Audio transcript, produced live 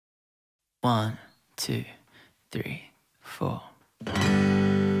1, 2, 3, 4.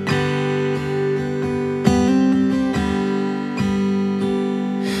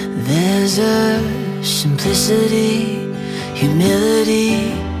 There's a simplicity,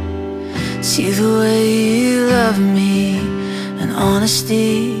 humility to the way you love me, an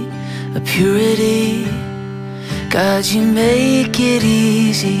honesty, a purity. God, you make it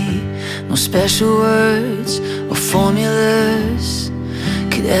easy. No special words or formulas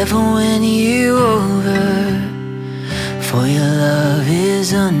could ever win you over, for your love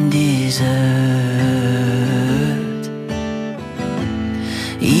is undeserved.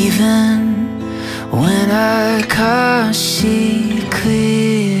 Even when I can't see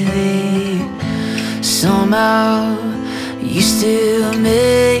clearly, somehow you still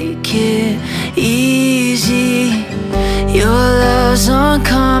make it easy. Your love's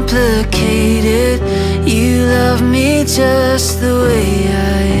uncomplicated. You love me just the way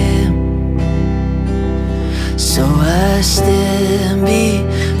I am. So I stand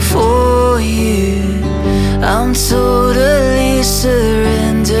before you. I'm totally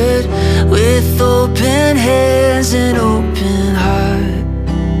surrendered, with open hands and open heart.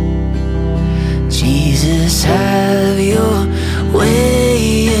 Jesus, have your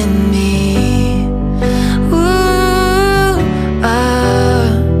way in me.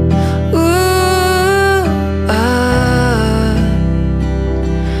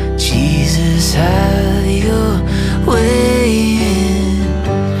 Jesus, have your way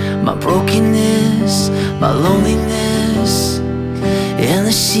in my brokenness, my loneliness, and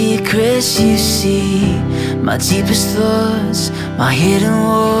the secrets you see, my deepest thoughts, my hidden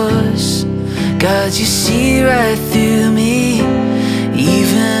wars. God, you see right through me.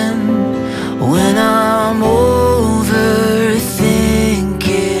 Even when I'm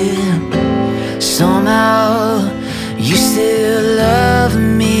overthinking, somehow you still love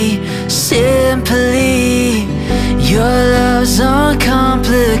me simply. Your love's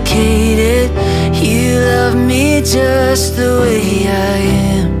uncomplicated. You love me just the way I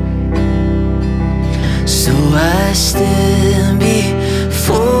am. So I stand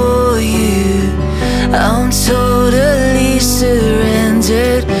before you. I'm totally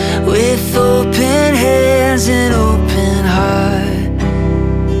surrendered, with open hands and open heart.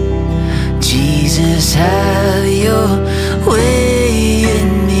 Jesus, have your way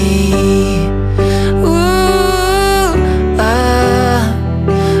in me.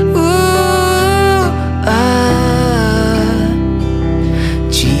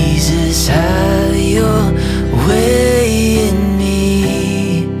 Jesus, have your way in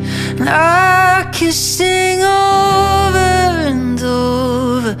me. I can sing over and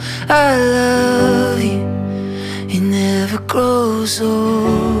over, I love you, it never grows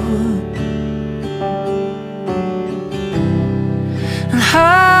old. And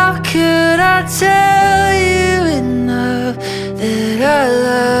how could I tell you enough that I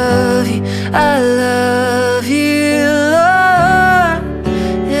love you, I love you, Lord,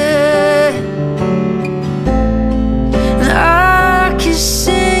 yeah. And I can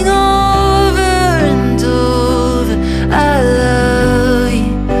sing over and over, I love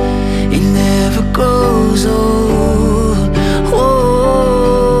you, it never grows old.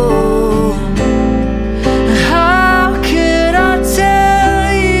 Whoa. And how could I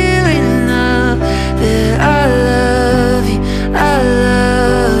tell you enough that I love you, I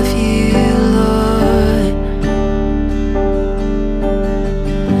love you, Lord.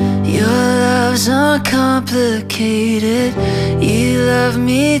 Your love's uncomplicated. You love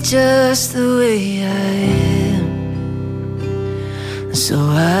me just the way I am. So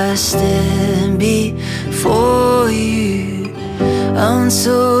I stand before you. I'm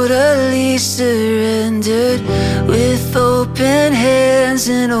totally surrendered, with open hands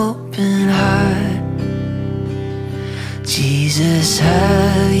and open heart. Jesus,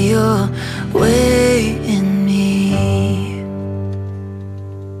 have your way in me.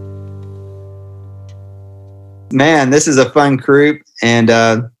 Man, this is a fun group, and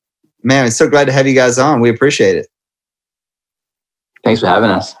man, I'm so glad to have you guys on. We appreciate it. Thanks for having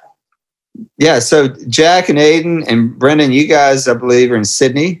us. Yeah, so Jack and Aodhan and Brendan, you guys, I believe, are in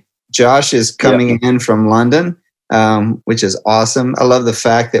Sydney. Josh is coming in from London, which is awesome. I love the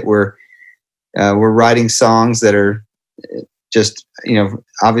fact that we're writing songs that are just,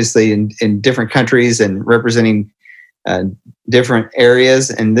 obviously in different countries and representing different areas,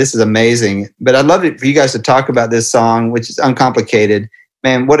 and this is amazing. But I'd love for you guys to talk about this song, which is Uncomplicated.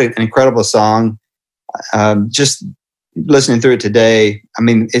 Man, what an incredible song. Just listening through it today, I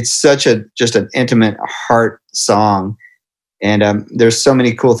mean, it's such just an intimate heart song, and there's so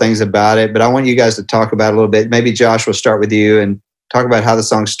many cool things about it. But I want you guys to talk about it a little bit. Maybe Josh, will start with you and talk about how the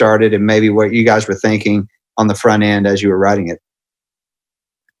song started and maybe what you guys were thinking on the front end as you were writing it.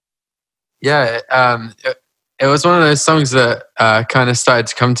 Yeah, it was one of those songs that kind of started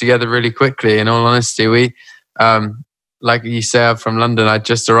to come together really quickly. In all honesty, we, like you say, I'm from London. I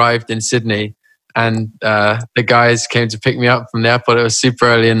just arrived in Sydney, and the guys came to pick me up from the airport. It was super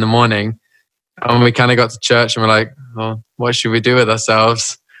early in the morning, and we kind of got to church, and we're like, "Well, what should we do with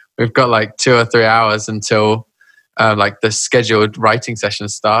ourselves? We've got like 2 or 3 hours until like the scheduled writing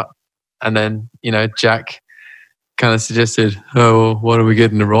sessions start." And then, Jack kind of suggested, "Oh, well, what do we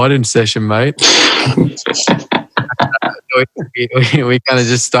get in the writing session, mate?" we kind of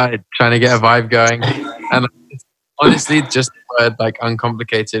just started trying to get a vibe going, and honestly, just the word like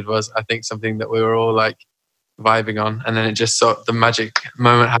 "uncomplicated" was, I think, something that we were all like vibing on, and then it just sort of the magic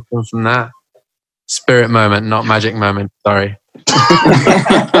moment happened from that. Spirit moment, not magic moment. Sorry.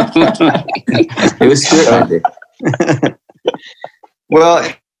 It was spirit magic. Well,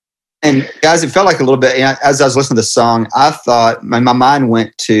 and guys, it felt like a little bit, as I was listening to the song, I thought, my mind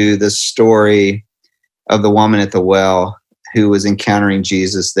went to the story of the woman at the well who was encountering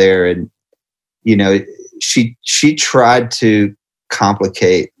Jesus there. And, she tried to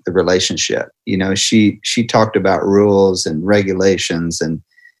complicate the relationship. She talked about rules and regulations,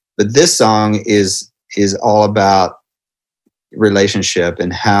 but this song is all about relationship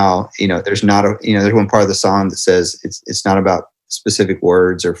and how, there's one part of the song that says it's not about specific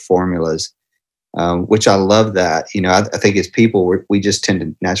words or formulas, which I love that. I think as people, we just tend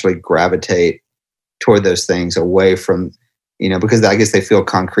to naturally gravitate toward those things away from, because I guess they feel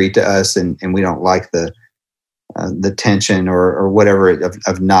concrete to us, and we don't like the tension or whatever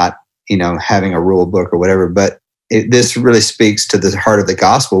of not, having a rule book or whatever. But this really speaks to the heart of the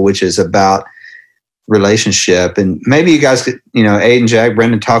gospel, which is about relationship. And maybe you guys could, Aodhan, Jack,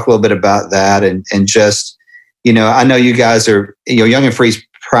 Brendan, talk a little bit about that, and just, I know you guys are, Young and Free's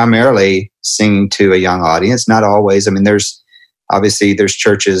primarily singing to a young audience, not always. I mean, there's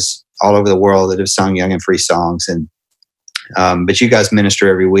churches all over the world that have sung Young and Free songs, and but you guys minister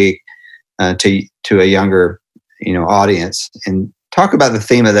every week to a younger, audience. And talk about the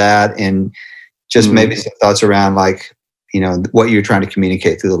theme of that, and just maybe some thoughts around like, what you're trying to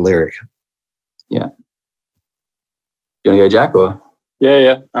communicate through the lyric. Yeah. You want to go, Jack, or?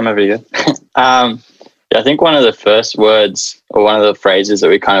 Yeah, I'm over here. I think one of the first words or one of the phrases that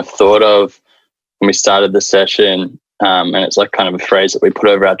we kind of thought of when we started the session, and it's like kind of a phrase that we put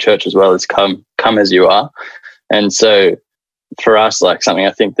over our church as well, is come as you are. And so for us, like something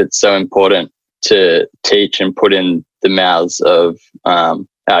I think that's so important to teach and put in the mouths of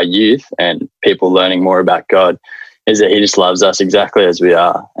our youth and people learning more about God is that he just loves us exactly as we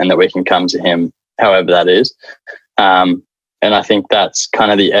are, and that we can come to him however that is. And I think that's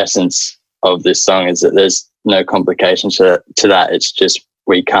kind of the essence of this song, is that there's no complications to that. It's just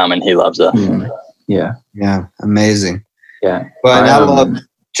we come and he loves us. Yeah. Amazing. Yeah. Well, and I love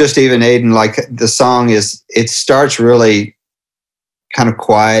just even Aodhan, like the song it starts really kind of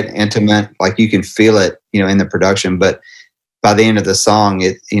quiet, intimate, like you can feel it, in the production, but by the end of the song,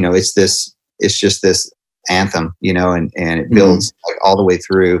 it's just this anthem, and it builds like all the way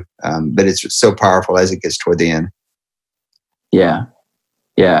through. But it's so powerful as it gets toward the end. Yeah.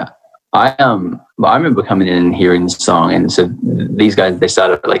 I remember coming in and hearing the song, and so these guys, they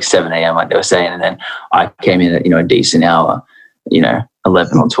started at like 7 a.m. like they were saying, and then I came in at a decent hour,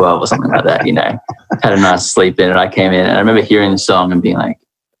 11 or 12 or something like that, had a nice sleep in, and I came in and I remember hearing the song and being like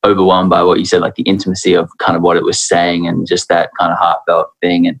overwhelmed by what you said, like the intimacy of kind of what it was saying and just that kind of heartfelt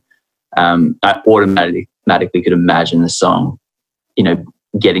thing. And I automatically could imagine the song,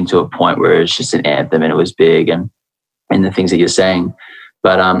 getting to a point where it's just an anthem and it was big and the things that you're saying.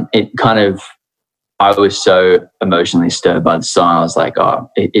 But it kind of, I was so emotionally stirred by the song. I was like, oh,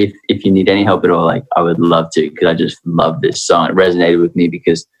 if you need any help at all, like I would love to, because I just love this song. It resonated with me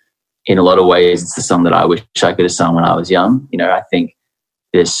because in a lot of ways, it's the song that I wish I could have sung when I was young. I think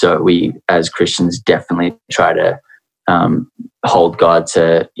we as Christians definitely try to hold God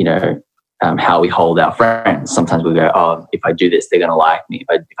to, how we hold our friends. Sometimes we go, oh, if I do this, they're going to like me.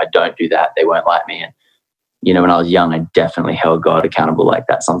 If I don't do that, they won't like me. And, when I was young, I definitely held God accountable like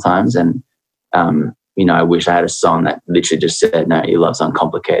that sometimes. And, I wish I had a song that literally just said, no, he loves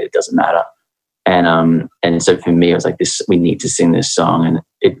uncomplicated. It doesn't matter. And so for me, it was like this, we need to sing this song. And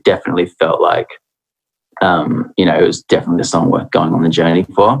it definitely felt like, it was definitely a song worth going on the journey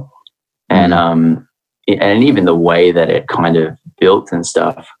for. And, and even the way that it kind of built and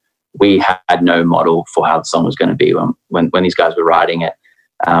stuff, we had no model for how the song was going to be when these guys were writing it.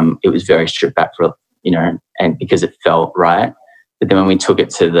 It was very stripped back for, and because it felt right. But then when we took it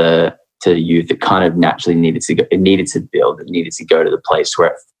to to youth, it kind of naturally needed to go. It needed to build. It needed to go to the place where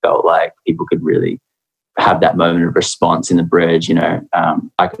it felt like people could really have that moment of response in the bridge. You know,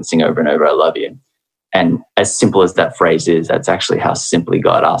 I can sing over and over, "I love you." And as simple as that phrase is, that's actually how simply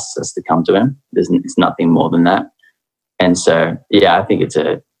God asks us to come to him. It's nothing more than that. And so, yeah, I think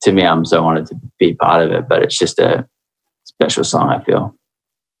to me, I'm so honored to be part of it, but it's just a special song, I feel.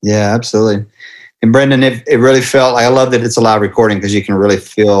 Yeah, absolutely. And Brendan, it really felt like, I love that it's a live recording because you can really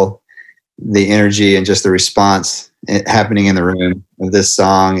feel the energy and just the response happening in the room of this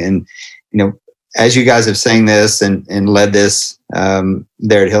song. And, you know, as you guys have sang this and led this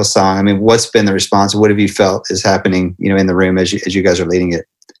there at Hillsong, I mean, what's been the response? What have you felt is happening, you know, in the room as you guys are leading it?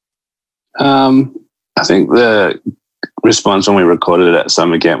 I think the response when we recorded it at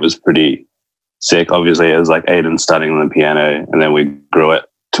summer camp was pretty sick. Obviously, it was like Aodhan starting on the piano, and then we grew it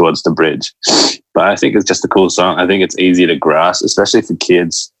towards the bridge. But I think it's just a cool song. I think it's easy to grasp, especially for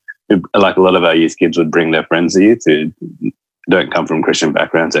kids who, like a lot of our youth kids would bring their friends to youth who don't come from Christian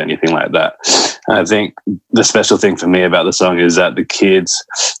backgrounds or anything like that. And I think the special thing for me about the song is that the kids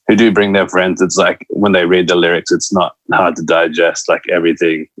who do bring their friends, it's like when they read the lyrics, it's not hard to digest. Like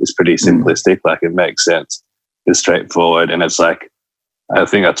everything is pretty simplistic. Like it makes sense. It's straightforward. And it's like, I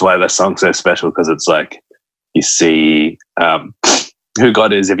think that's why the song's so special, because it's like you see who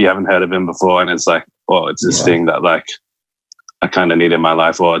God is if you haven't heard of him before. And it's like, oh, it's this thing that like I kind of need in my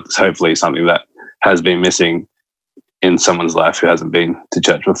life, or it's hopefully something that has been missing in someone's life who hasn't been to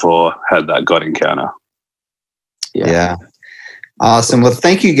church before, had that God encounter. Yeah. Awesome. Well,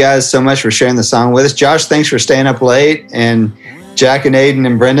 thank you guys so much for sharing the song with us. Josh, thanks for staying up late. And Jack and Aodhan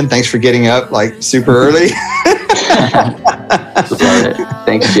and Brendan, thanks for getting up like super early.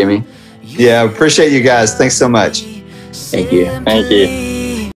 Thanks, Jimmy. Yeah, appreciate you guys. Thanks so much. Thank you. Thank you.